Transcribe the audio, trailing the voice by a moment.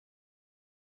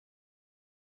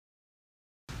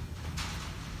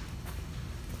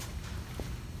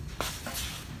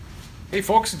Hey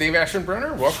folks, Dave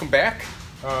Ashenbrenner. Welcome back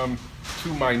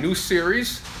to my new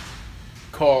series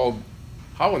called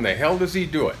How in the Hell Does He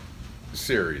Do It?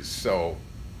 Series. So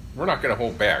we're not going to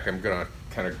hold back. I'm going to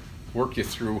kind of work you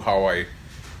through how I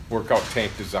work out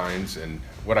tank designs and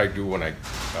what I do when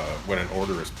an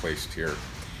order is placed here,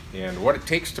 and what it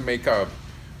takes to make a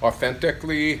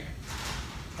authentically,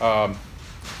 I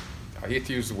hate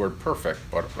to use the word perfect,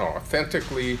 but no,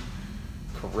 authentically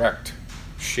correct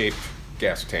shaped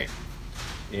gas tank.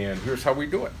 And here's how we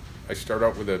do it. I start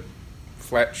out with a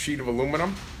flat sheet of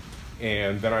aluminum,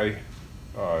 and then I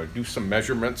do some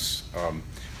measurements. A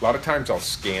lot of times I'll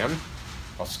scan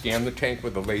the tank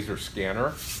with a laser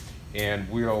scanner, and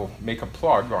we'll make a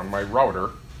plug on my router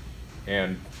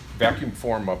and vacuum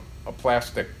form a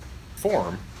plastic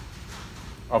form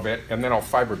of it, and then I'll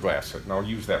fiberglass it, and I'll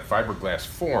use that fiberglass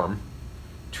form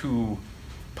to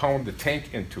pound the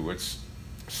tank into. It's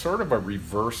sort of a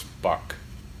reverse buck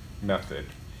method,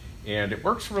 and it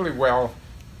works really well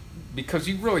because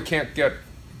you really can't get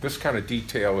this kind of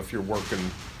detail if you're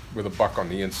working with a buck on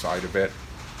the inside of it.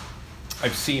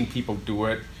 I've seen people do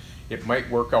it. It might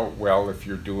work out well if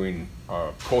you're doing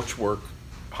coach work,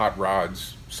 hot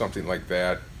rods, something like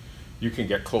that. You can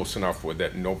get close enough with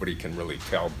it and nobody can really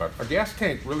tell, but a gas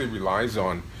tank really relies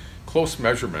on close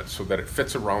measurements so that it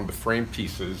fits around the frame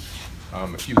pieces.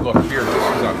 If you look here,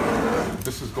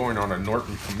 this is going on a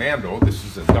Norton Commando. This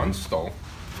is a Dunstall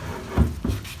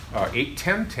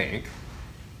 810 tank,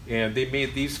 and they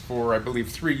made these for, I believe,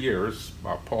 3 years,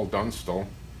 Paul Dunstall,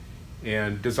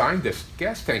 and designed this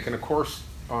gas tank. And of course,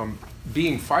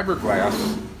 being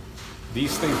fiberglass,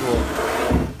 these things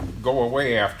will go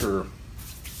away after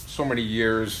so many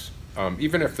years.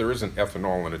 Even if there isn't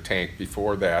ethanol in a tank,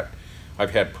 before that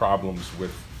I've had problems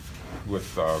with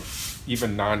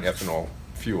even non-ethanol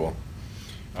fuel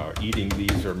eating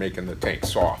these or making the tank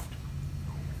soft.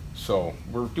 So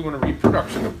we're doing a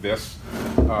reproduction of this.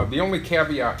 The only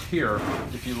caveat here,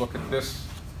 if you look at this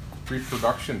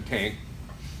reproduction tank,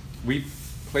 we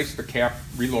placed the cap,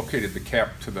 relocated the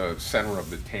cap to the center of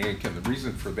the tank, and the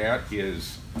reason for that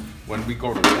is when we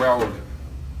go to weld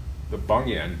the bung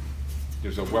in,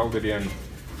 there's a welded in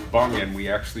bung in, we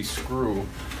actually screw,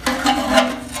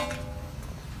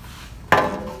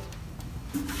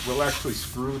 we'll actually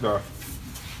screw the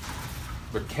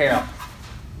cap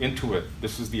into it.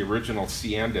 This is the original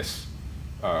Ciandis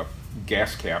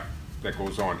gas cap that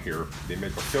goes on here. They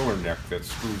make a filler neck that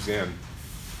screws in,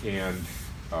 and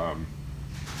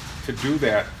to do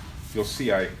that, you'll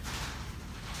see I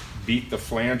beat the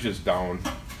flanges down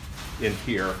in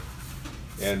here,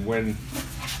 and when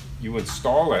you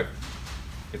install it,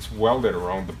 it's welded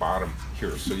around the bottom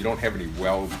here, so you don't have any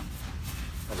weld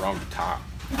around the top.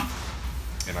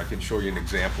 And I can show you an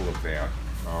example of that.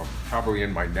 Probably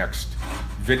in my next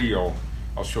video,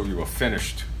 I'll show you a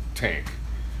finished tank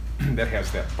that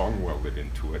has that bung welded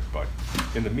into it. But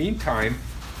in the meantime,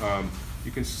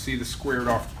 you can see the squared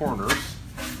off corners.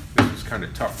 This is kind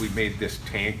of tough. We made this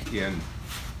tank in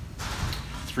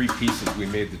 3 pieces. We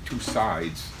made the 2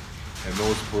 sides, and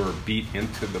those were beat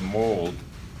into the mold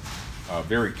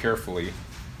very carefully.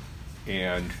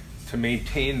 And to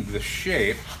maintain the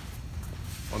shape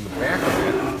on the back of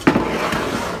it,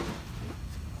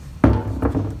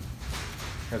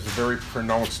 has a very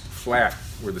pronounced flat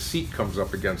where the seat comes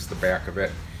up against the back of it,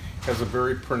 has a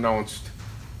very pronounced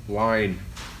line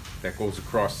that goes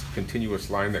across, continuous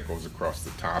line that goes across the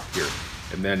top here,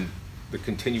 and then the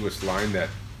continuous line that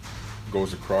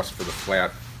goes across for the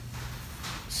flat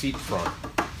seat front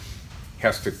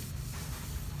has to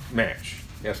match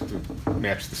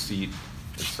the seat,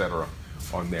 etc.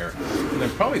 on there. And then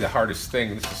probably the hardest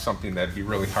thing, this is something that'd be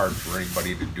really hard for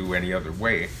anybody to do any other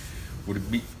way,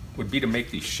 would be to make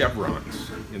these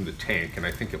chevrons in the tank, and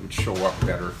I think it would show up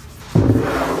better.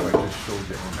 I just showed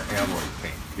you on the alloy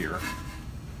tank here.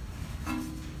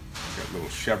 Got a little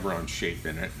chevron shape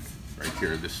in it right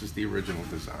here. This is the original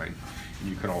design, and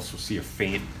you can also see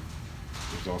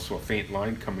there's also a faint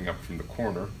line coming up from the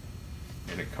corner,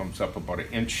 and it comes up about 1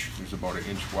 inch. There's about 1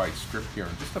 inch wide strip here,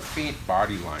 and just a faint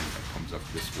body line that comes up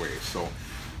this way. So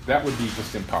that would be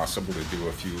just impossible to do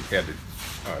if you had to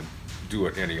do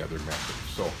it any other method.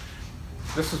 So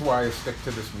this is why I stick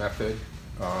to this method.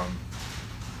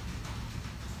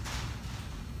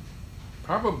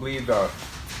 Probably the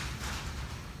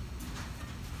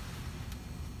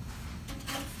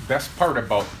best part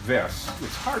about this,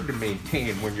 it's hard to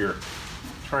maintain when you're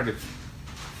trying to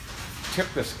tip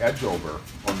this edge over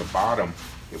on the bottom.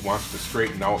 It wants to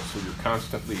straighten out, so you're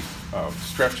constantly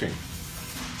stretching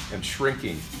and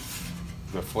shrinking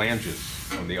the flanges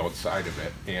on the outside of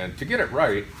it. And to get it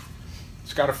right,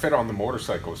 it's got to fit on the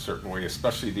motorcycle a certain way,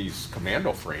 especially these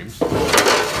commando frames.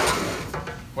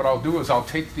 What I'll do is I'll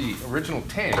take the original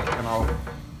tank and I'll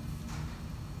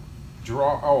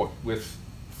draw out with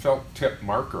felt tip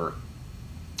marker.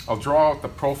 I'll draw out the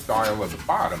profile of the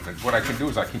bottom, and what I can do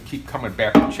is I can keep coming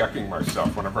back and checking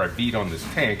myself. Whenever I beat on this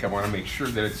tank, I want to make sure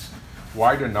that it's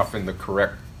wide enough in the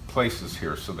correct places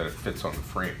here so that it fits on the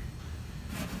frame.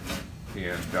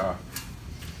 And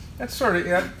that's sort of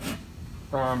it.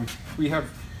 We have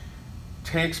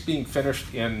tanks being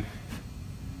finished in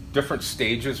different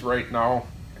stages right now,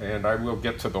 and I will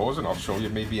get to those and I'll show you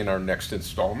maybe in our next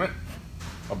installment.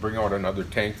 I'll bring out another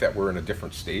tank that we're in a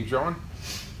different stage on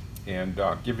and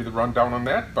give you the rundown on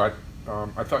that. But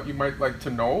I thought you might like to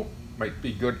know, might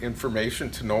be good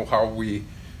information to know how we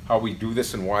do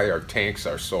this and why our tanks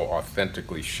are so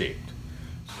authentically shaped.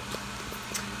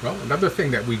 Well, another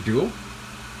thing that we do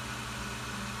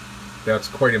that's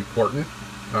quite important,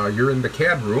 you're in the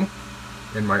CAD room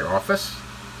in my office,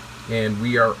 and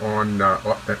we are on an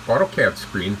AutoCAD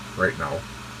screen right now.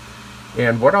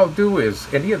 And what I'll do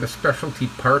is any of the specialty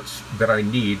parts that I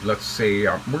need, let's say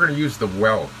we're going to use the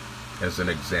well as an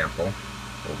example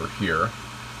over here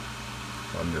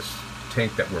on this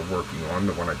tank that we're working on,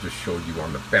 the one I just showed you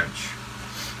on the bench.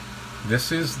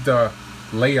 This is the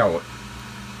layout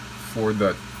for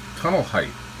the tunnel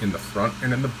height in the front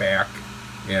and in the back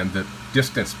and the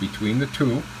distance between the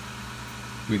two.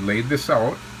 We laid this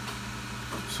out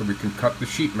so we can cut the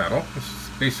sheet metal. This is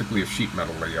basically a sheet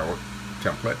metal layout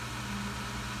template.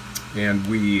 And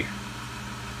we,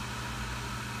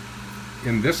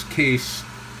 in this case,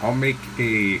 I'll make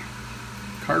a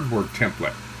cardboard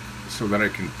template so that I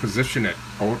can position it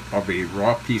out of a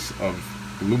raw piece of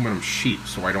aluminum sheet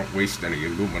so I don't waste any.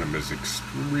 Aluminum is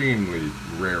extremely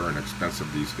rare and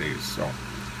expensive these days, so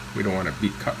we don't want to be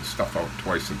cutting stuff out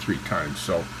twice and 3 times.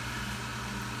 So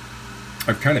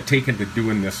I've kind of taken to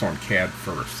doing this on CAD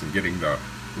first and getting the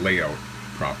layout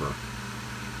proper.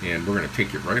 And we're going to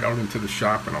take it right out into the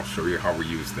shop and I'll show you how we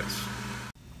use this.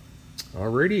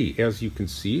 Alrighty, as you can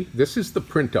see, this is the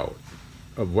printout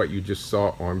of what you just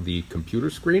saw on the computer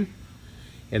screen.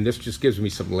 And this just gives me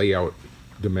some layout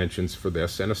dimensions for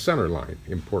this and a center line.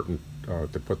 Important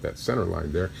to put that center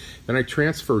line there. Then I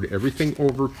transferred everything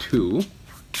over to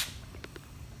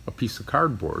a piece of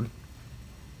cardboard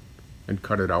and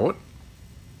cut it out.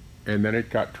 And then it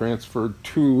got transferred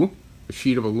to a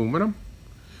sheet of aluminum,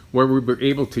 where we were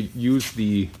able to use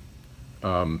the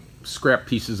scrap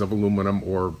pieces of aluminum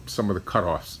or some of the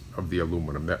cutoffs of the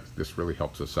aluminum. This really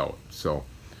helps us out. So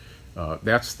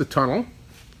that's the tunnel.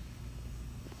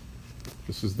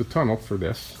 This is the tunnel for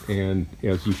this, and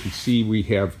as you can see, we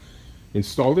have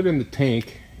installed it in the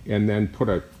tank and then put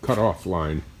a cutoff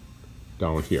line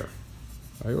down here.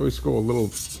 I always go a little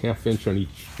 ½ inch on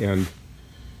each end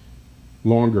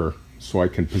longer so I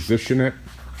can position it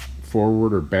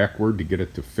forward or backward to get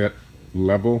it to fit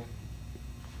level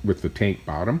with the tank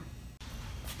bottom.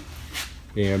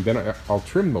 And then I'll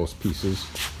trim those pieces,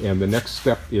 and the next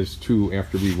step is to,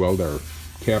 after we weld our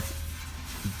cap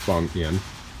bung in,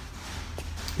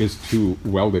 is to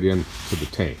weld it in to the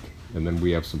tank. And then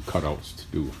we have some cutouts to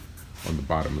do on the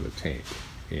bottom of the tank.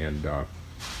 And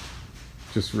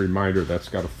just a reminder, that's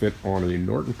got to fit on a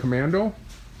Norton Commando,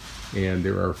 and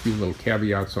there are a few little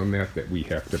caveats on that that we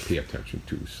have to pay attention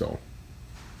to. So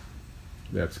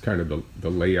that's kind of the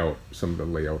layout, some of the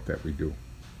layout that we do.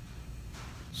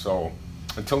 So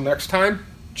until next time,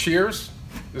 cheers.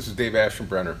 This is Dave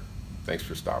Aschenbrenner. Thanks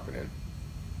for stopping in.